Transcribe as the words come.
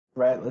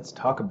Right, let's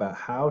talk about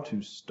how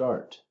to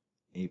start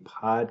a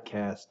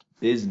podcast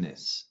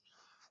business.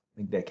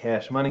 Make that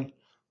cash money,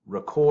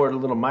 record a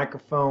little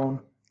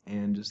microphone,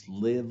 and just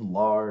live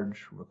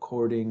large,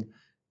 recording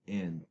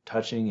and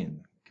touching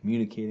and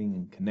communicating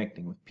and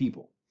connecting with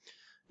people.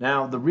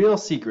 Now, the real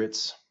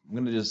secrets, I'm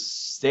going to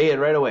just say it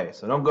right away.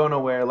 So don't go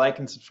nowhere. Like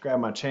and subscribe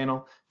my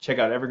channel. Check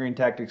out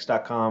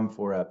evergreentactics.com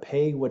for a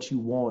pay what you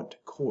want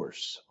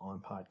course on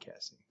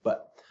podcasting.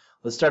 But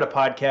let's start a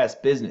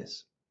podcast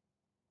business.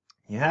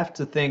 You have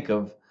to think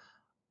of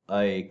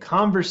a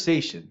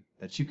conversation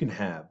that you can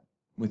have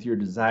with your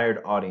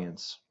desired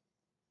audience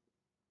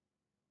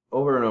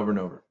over and over and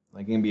over.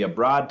 Like it can be a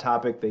broad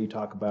topic that you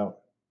talk about.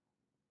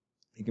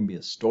 It can be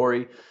a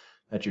story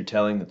that you're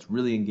telling that's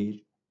really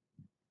engaging.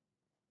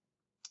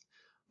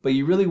 But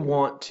you really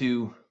want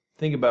to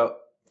think about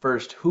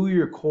first who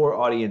your core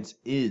audience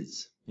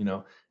is.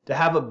 To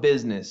have a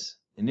business,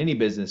 in any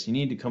business, you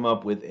need to come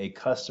up with a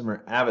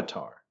customer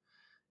avatar.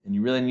 And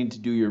you really need to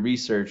do your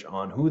research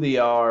on who they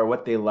are,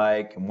 what they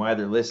like, and why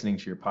they're listening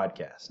to your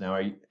podcast.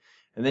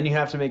 And then you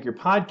have to make your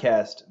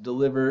podcast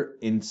deliver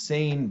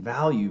insane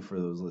value for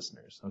those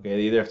listeners. Okay,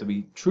 they either have to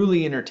be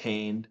truly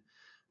entertained,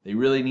 they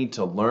really need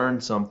to learn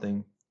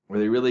something, or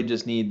they really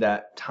just need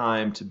that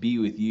time to be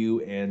with you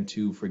and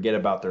to forget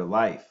about their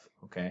life.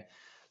 Okay,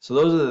 so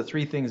those are the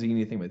three things that you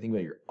need to think about. Think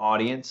about your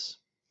audience,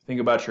 think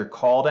about your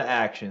call to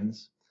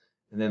actions,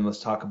 and then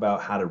let's talk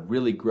about how to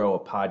really grow a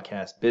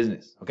podcast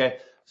business. Okay.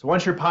 So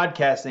once you're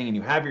podcasting and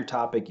you have your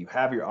topic, you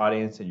have your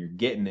audience, and you're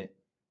getting it,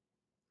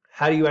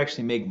 how do you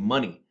actually make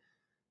money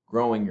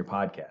growing your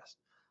podcast?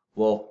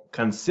 Well,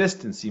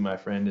 consistency, my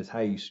friend, is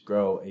how you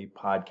grow a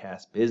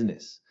podcast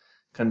business.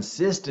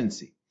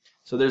 Consistency.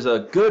 So there's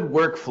a good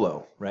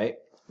workflow, right,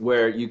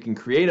 where you can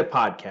create a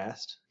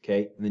podcast,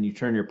 okay, and then you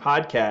turn your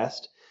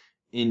podcast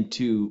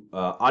into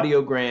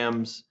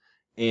audiograms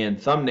and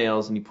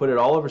thumbnails, and you put it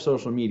all over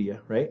social media,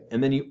 right?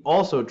 And then you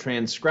also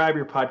transcribe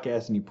your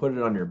podcast and you put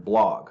it on your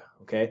blog.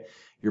 Okay,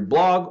 your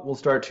blog will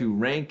start to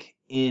rank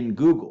in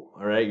Google,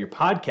 all right? Your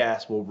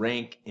podcast will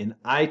rank in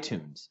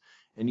iTunes,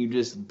 and you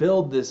just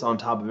build this on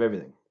top of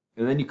everything.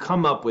 And then you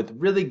come up with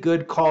really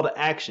good call to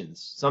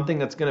actions, something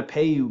that's going to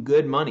pay you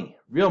good money,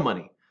 real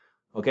money,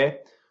 okay,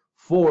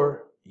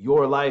 for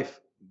your life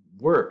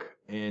work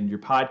and your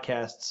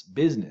podcast's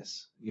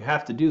business. You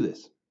have to do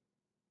this.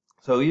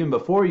 So even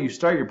before you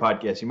start your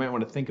podcast, you might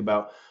want to think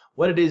about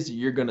what it is that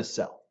you're going to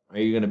sell. Are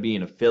you going to be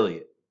an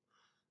affiliate?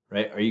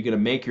 Right? Are you going to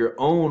make your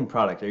own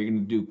product? Are you going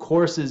to do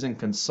courses and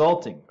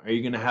consulting? Are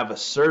you going to have a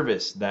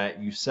service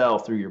that you sell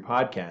through your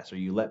podcast, or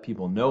you let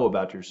people know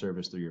about your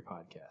service through your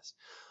podcast?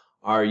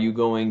 Are you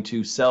going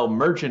to sell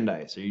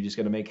merchandise? Are you just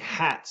going to make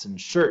hats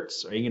and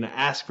shirts? Are you going to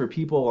ask for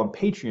people on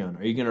Patreon?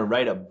 Are you going to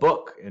write a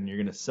book and you're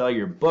going to sell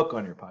your book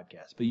on your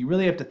podcast? But you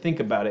really have to think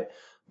about it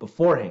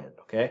beforehand,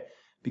 okay?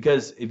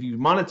 Because if you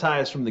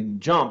monetize from the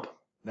jump,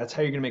 that's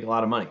how you're going to make a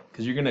lot of money,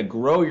 because you're going to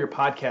grow your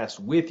podcast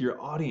with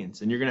your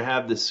audience, and you're going to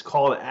have this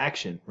call to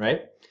action,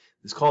 right?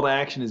 This call to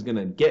action is going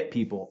to get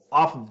people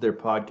off of their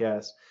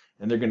podcast,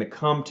 and they're going to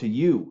come to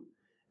you,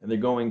 and they're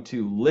going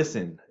to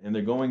listen, and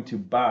they're going to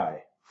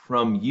buy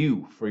from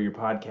you for your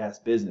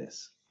podcast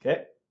business,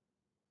 okay?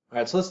 All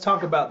right, so let's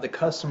talk about the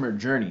customer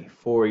journey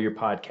for your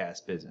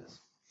podcast business.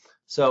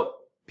 So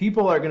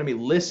people are going to be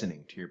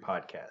listening to your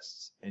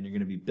podcasts, and you're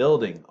going to be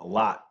building a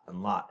lot.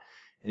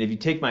 And if you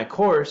take my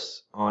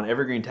course on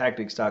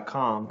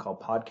evergreentactics.com called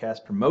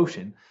Podcast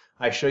Promotion,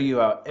 I show you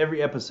how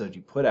every episode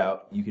you put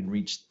out, you can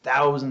reach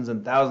thousands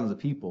and thousands of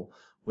people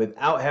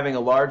without having a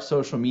large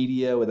social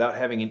media, without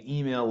having an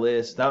email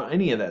list, without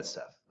any of that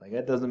stuff. Like,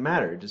 that doesn't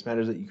matter. It just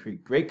matters that you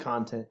create great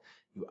content,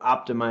 you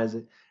optimize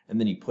it, and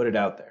then you put it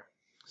out there.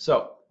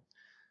 So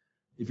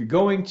if you're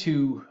going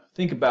to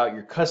think about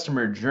your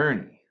customer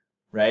journey,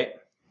 right?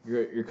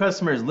 Your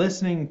customer is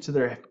listening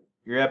to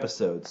your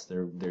episodes.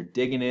 They're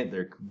digging it.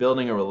 They're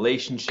building a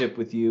relationship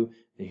with you.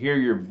 They hear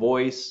your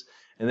voice,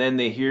 and then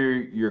they hear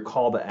your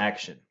call to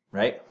action,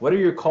 right? What are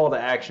your call to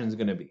actions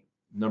going to be?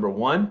 Number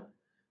one,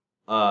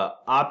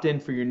 opt in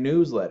for your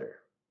newsletter.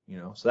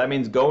 So that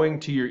means going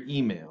to your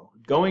email,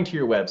 going to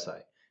your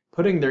website,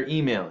 putting their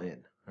email in,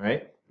 all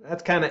right?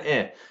 That's kind of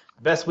The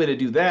best way to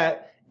do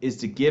that is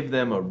to give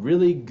them a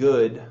really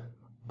good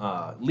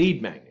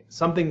lead magnet,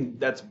 something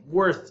that's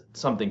worth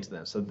something to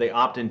them, so that they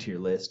opt into your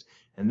list.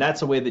 And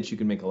that's a way that you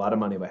can make a lot of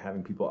money, by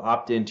having people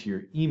opt into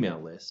your email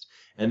list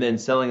and then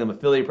selling them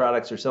affiliate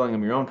products or selling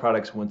them your own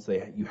products once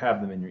you have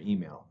them in your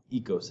email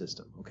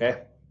ecosystem,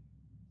 okay?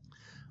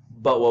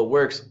 But what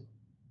works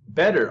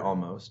better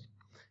almost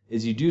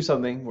is you do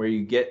something where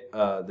you get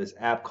this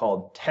app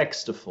called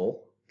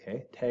Textiful,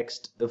 okay?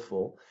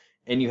 Textiful,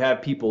 and you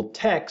have people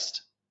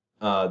text.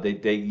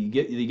 You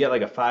get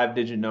like a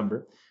 5-digit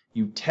number.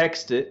 You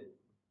text it,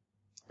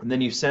 and then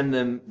you send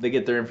them, they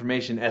get their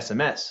information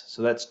SMS.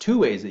 So that's 2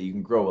 ways that you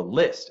can grow a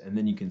list, and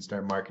then you can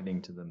start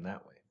marketing to them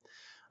that way.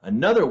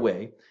 Another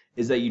way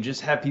is that you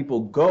just have people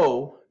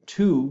go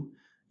to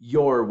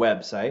your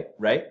website,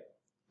 right?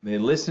 They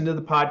listen to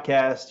the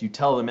podcast. You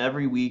tell them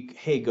every week,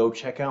 hey, go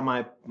check out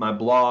my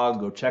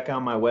blog. Go check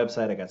out my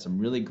website. I got some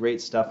really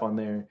great stuff on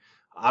there.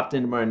 Opt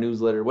into my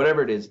newsletter,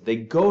 whatever it is. They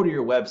go to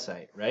your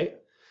website, right?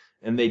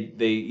 And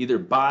they either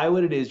buy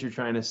what it is you're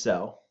trying to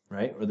sell,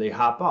 right? Or they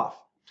hop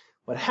off.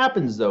 What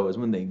happens, though, is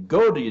when they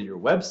go to your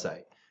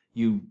website,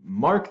 you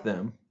mark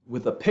them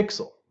with a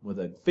pixel, with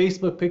a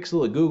Facebook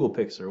pixel, a Google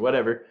pixel, or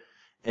whatever,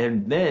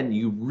 and then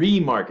you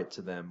remarket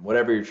to them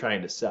whatever you're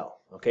trying to sell.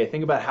 Okay,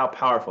 think about how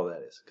powerful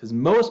that is. Because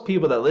most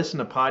people that listen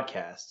to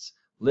podcasts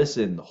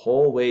listen the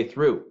whole way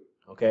through.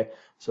 Okay,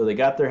 so they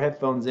got their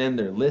headphones in,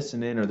 they're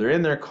listening, or they're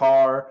in their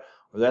car,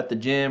 or they're at the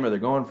gym, or they're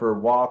going for a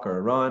walk or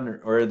a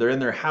run, or they're in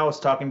their house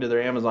talking to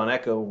their Amazon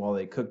Echo while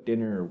they cook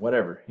dinner or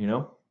whatever, you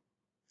know?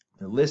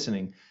 They're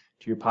listening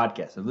to your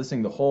podcast. They're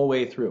listening the whole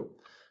way through.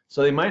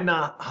 So they might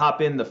not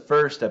hop in the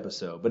first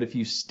episode, but if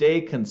you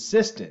stay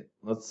consistent,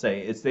 let's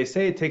say, they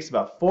say it takes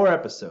about 4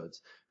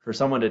 episodes for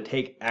someone to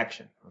take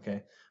action,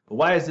 okay? But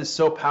why is this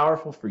so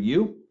powerful for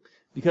you?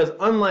 Because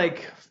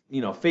unlike,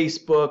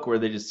 Facebook where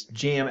they just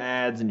jam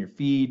ads in your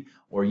feed,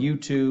 or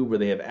YouTube where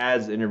they have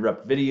ads that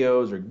interrupt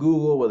videos, or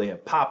Google where they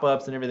have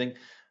pop-ups and everything,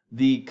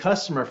 the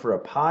customer for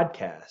a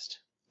podcast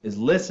is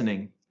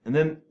listening, and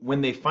then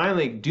when they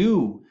finally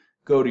do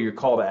go to your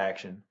call to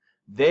action,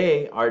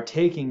 they are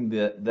taking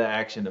the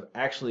action of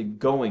actually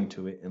going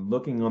to it and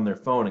looking on their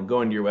phone and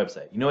going to your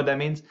website. You know what that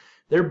means?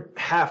 They're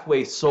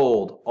halfway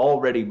sold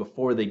already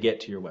before they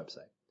get to your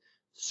website.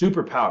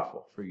 Super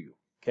powerful for you,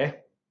 okay?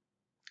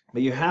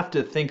 But you have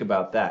to think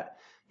about that.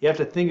 You have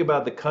to think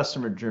about the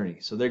customer journey.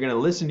 So they're going to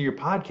listen to your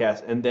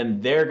podcast, and then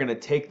they're going to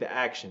take the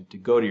action to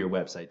go to your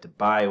website to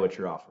buy what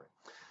you're offering.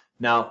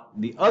 Now,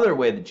 the other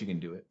way that you can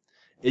do it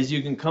is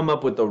you can come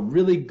up with a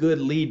really good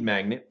lead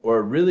magnet or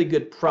a really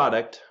good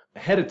product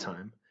ahead of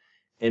time,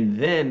 and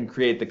then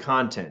create the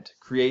content,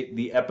 create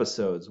the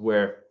episodes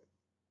where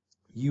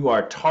you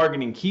are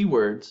targeting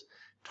keywords,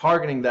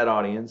 targeting that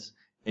audience,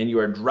 and you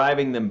are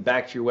driving them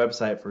back to your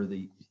website for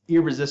the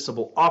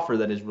irresistible offer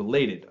that is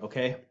related,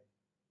 okay?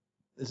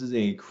 This is an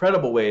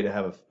incredible way to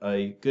have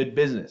a good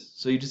business.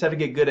 So you just have to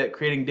get good at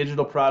creating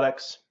digital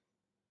products,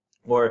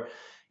 or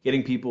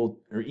getting people,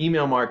 or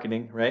email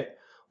marketing, right?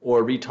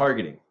 Or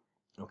retargeting,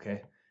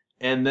 okay?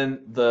 And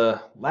then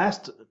the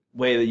last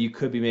way that you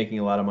could be making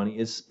a lot of money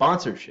is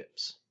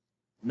sponsorships.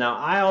 Now,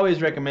 I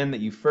always recommend that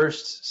you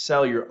first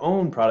sell your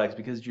own products,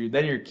 because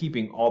then you're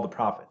keeping all the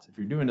profits. If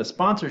you're doing a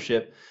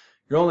sponsorship,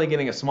 you're only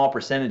getting a small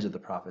percentage of the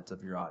profits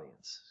of your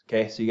audience.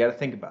 Okay, so you got to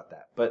think about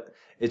that. But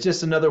it's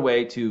just another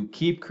way to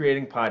keep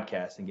creating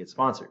podcasts and get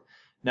sponsored.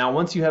 Now,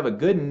 once you have a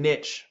good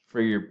niche for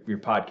your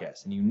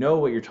podcast, and you know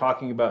what you're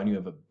talking about, and you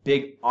have a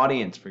big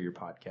audience for your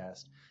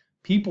podcast,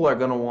 people are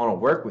going to want to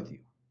work with you.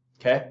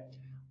 Okay,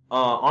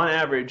 on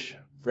average,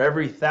 for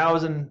every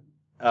 1,000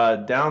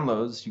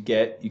 downloads you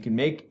get, you can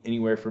make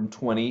anywhere from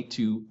 $20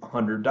 to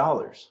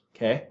 $100.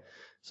 Okay,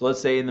 so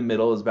let's say in the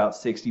middle is about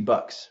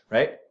 $60,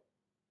 right?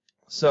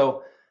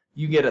 So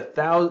you get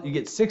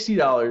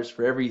 $60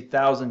 for every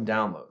 1,000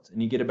 downloads,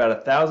 and you get about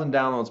 1,000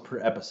 downloads per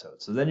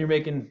episode. So then you're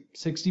making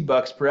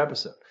 $60 per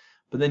episode.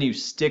 But then you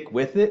stick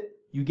with it,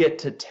 you get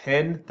to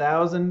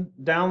 10,000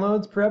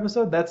 downloads per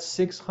episode. That's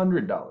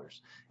 $600.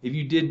 If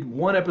you did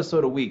one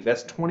episode a week,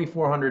 that's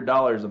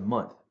 $2,400 a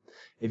month.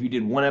 If you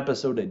did one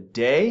episode a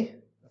day,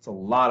 that's a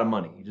lot of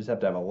money. You just have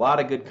to have a lot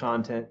of good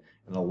content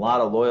and a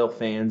lot of loyal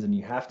fans, and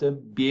you have to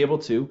be able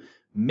to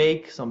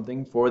make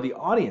something for the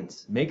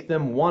audience. Make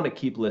them want to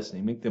keep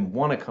listening. Make them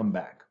want to come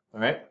back. All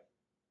right?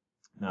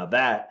 Now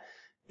that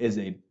is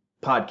a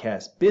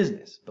podcast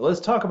business. But let's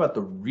talk about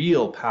the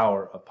real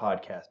power of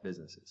podcast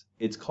businesses.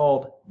 It's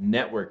called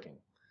networking.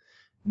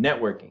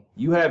 Networking.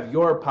 You have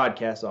your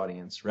podcast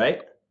audience,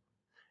 right?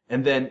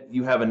 And then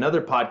you have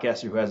another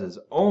podcaster who has his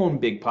own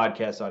big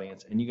podcast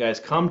audience, and you guys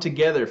come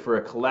together for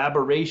a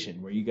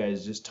collaboration where you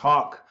guys just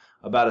talk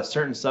about a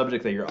certain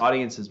subject that your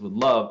audiences would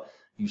love.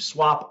 You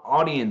swap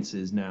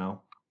audiences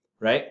now,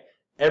 right?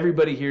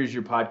 Everybody hears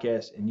your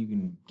podcast, and you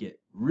can get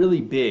really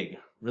big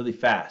really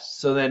fast.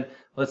 So then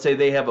let's say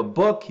they have a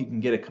book, you can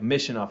get a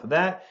commission off of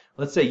that.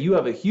 Let's say you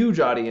have a huge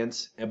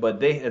audience,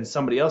 and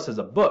somebody else has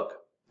a book.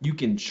 You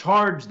can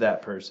charge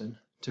that person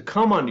to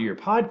come onto your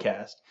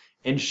podcast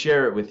and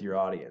share it with your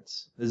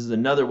audience. This is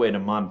another way to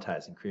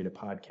monetize and create a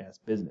podcast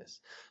business.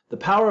 The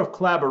power of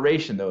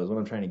collaboration, though, is what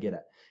I'm trying to get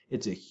at.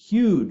 It's a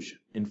huge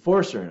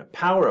enforcer and a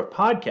power of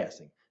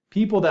podcasting.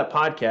 People that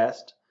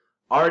podcast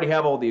already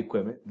have all the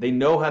equipment. They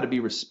know how to be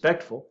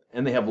respectful,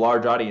 and they have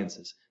large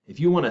audiences. If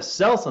you want to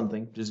sell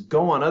something, just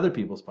go on other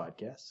people's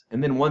podcasts.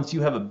 And then once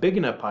you have a big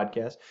enough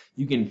podcast,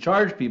 you can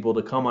charge people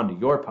to come onto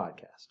your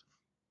podcast.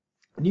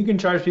 And you can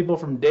charge people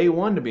from day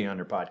one to be on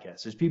your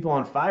podcast. There's people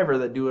on Fiverr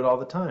that do it all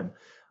the time.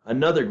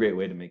 Another great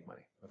way to make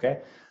money,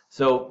 okay?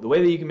 So the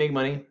way that you can make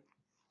money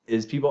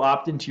is people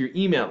opt into your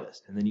email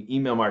list, and then you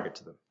email market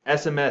to them.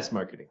 SMS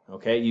marketing,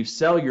 okay? You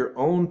sell your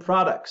own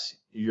products,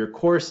 your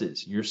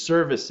courses, your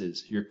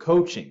services, your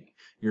coaching,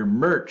 your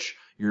merch,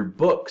 your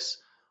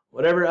books,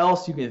 whatever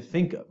else you can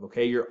think of,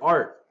 okay? Your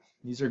art,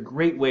 These are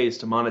great ways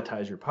to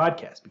monetize your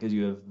podcast because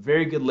you have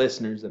very good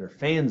listeners that are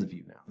fans of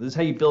you now. This is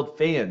how you build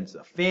fans.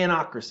 A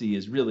fanocracy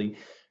is really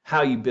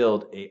how you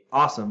build an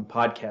awesome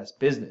podcast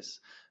business.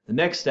 The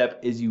next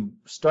step is you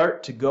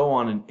start to go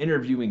on an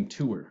interviewing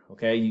tour,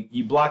 okay?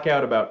 You block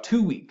out about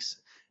 2 weeks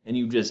and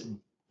you just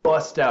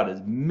bust out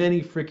as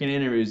many freaking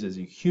interviews as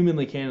you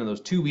humanly can in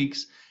those 2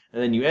 weeks,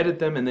 and then you edit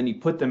them and then you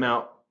put them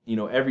out,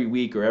 every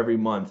week or every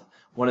month,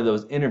 one of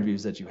those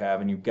interviews that you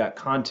have, and you've got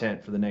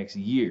content for the next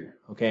year,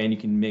 okay? And you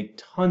can make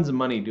tons of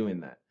money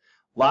doing that.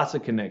 Lots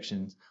of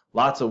connections,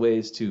 lots of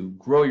ways to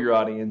grow your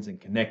audience and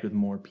connect with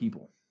more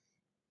people.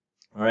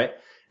 All right?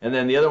 And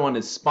then the other one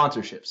is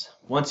sponsorships.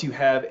 Once you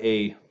have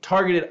a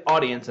targeted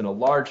audience and a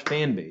large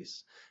fan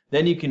base,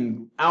 then you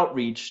can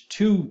outreach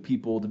to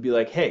people to be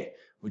like, hey,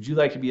 would you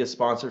like to be a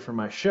sponsor for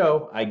my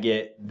show? I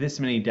get this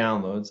many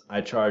downloads.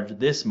 I charge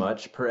this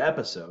much per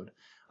episode.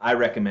 I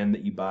recommend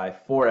that you buy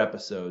 4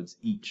 episodes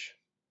each.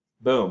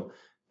 Boom.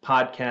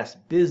 Podcast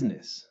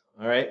business.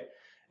 All right?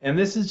 And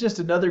this is just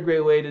another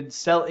great way to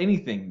sell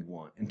anything you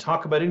want and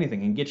talk about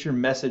anything and get your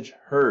message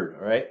heard,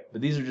 all right? But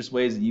these are just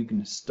ways that you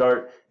can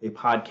start a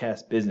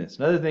podcast business.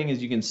 Another thing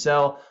is you can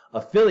sell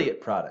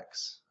affiliate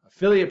products.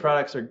 Affiliate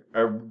products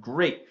are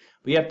great,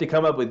 but you have to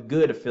come up with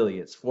good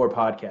affiliates for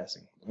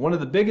podcasting. One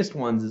of the biggest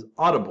ones is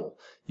Audible.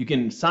 You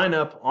can sign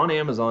up on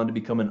Amazon to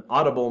become an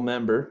Audible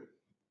member,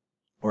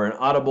 or an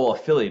Audible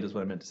affiliate is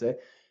what I meant to say,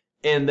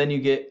 and then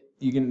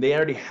they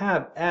already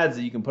have ads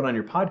that you can put on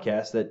your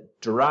podcast that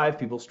drive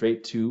people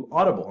straight to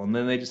Audible. And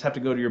then they just have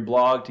to go to your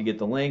blog to get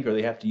the link, or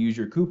they have to use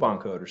your coupon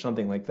code or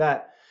something like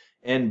that.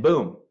 And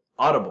boom,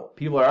 Audible.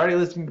 People are already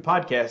listening to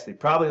podcasts. They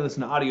probably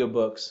listen to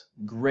audiobooks.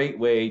 Great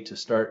way to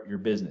start your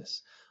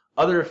business.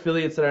 Other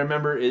affiliates that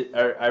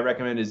I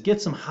recommend is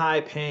get some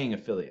high-paying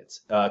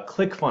affiliates.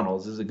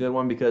 ClickFunnels is a good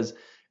one because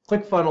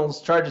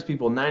ClickFunnels charges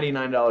people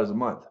 $99 a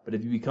month. But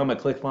if you become a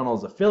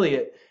ClickFunnels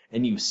affiliate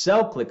and you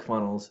sell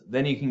ClickFunnels,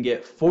 then you can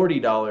get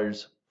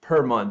 $40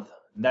 per month.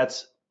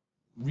 That's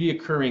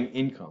reoccurring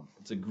income.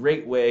 It's a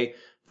great way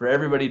for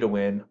everybody to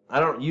win. I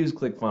don't use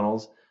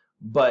ClickFunnels,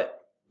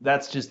 but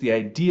that's just the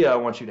idea I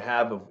want you to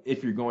have of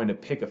if you're going to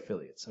pick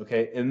affiliates,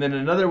 okay? And then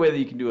another way that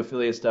you can do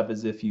affiliate stuff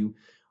is if you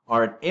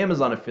are an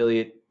Amazon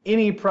affiliate,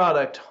 any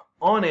product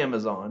on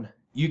Amazon,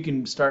 you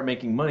can start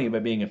making money by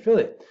being an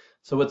affiliate.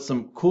 So what's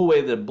some cool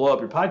way to blow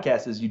up your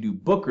podcast is you do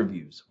book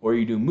reviews or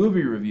you do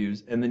movie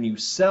reviews, and then you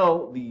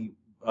sell the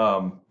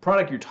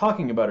product you're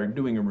talking about or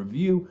doing a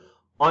review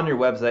on your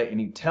website,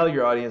 and you tell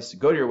your audience to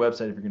go to your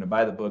website if you're going to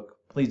buy the book.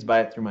 Please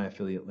buy it through my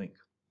affiliate link.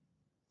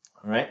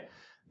 All right?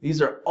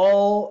 These are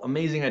all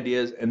amazing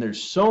ideas, and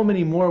there's so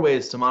many more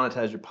ways to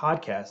monetize your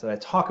podcast that I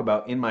talk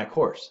about in my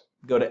course.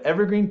 Go to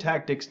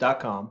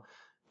evergreentactics.com,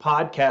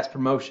 podcast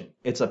promotion.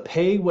 It's a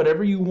pay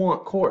whatever you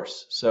want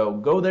course. So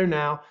go there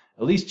now,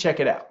 at least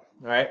check it out.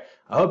 All right.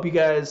 I hope you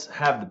guys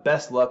have the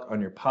best luck on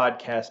your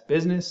podcast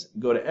business.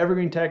 Go to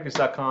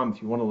evergreentactics.com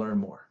if you want to learn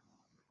more.